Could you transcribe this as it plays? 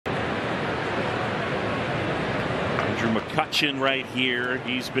McCutchen right here.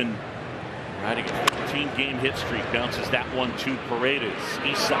 He's been riding a 15-game hit streak. Bounces that one to Paredes.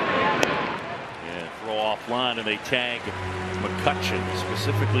 Isak. And throw off line, and they tag McCutchen.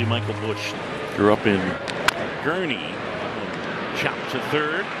 Specifically, Michael Bush grew up in Gurney. Chopped to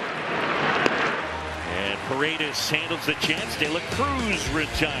third. And Paredes handles the chance. De La Cruz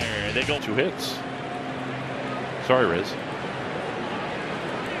retire. They go 2 hits. Sorry, Riz.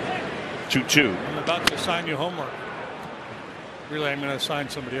 2-2. I'm about to assign you homework. Really, I'm going to assign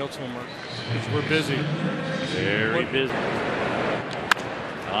somebody else homework because we're busy. Very busy.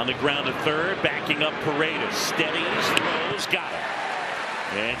 On the ground to third, backing up Paredes. Steadies, throws, got it.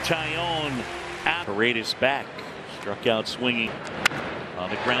 And Tyone out. Paredes back. Struck out swinging. On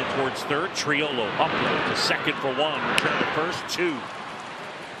the ground towards third, Triolo upward to second for 1. Return to first, 2.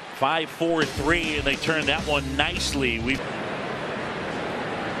 5-4-3, and they turn that one nicely.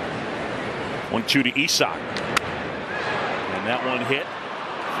 1-2 to Isak. And that one hit.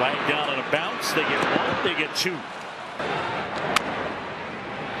 Flag down on a bounce. They get 1, they get 2.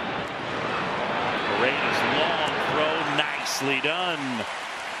 Paredes long throw, nicely done.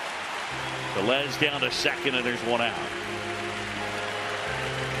 Velez down to second, and there's 1 out.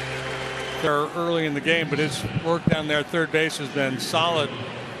 They're early in the game, but his work down there at third base has been solid.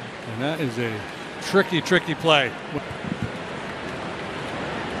 And that is a tricky play.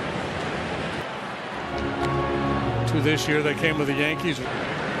 This year they came with the Yankees. Line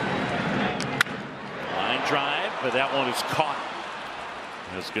drive, but that one is caught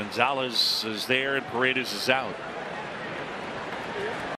as Gonzalez is there and Paredes is out.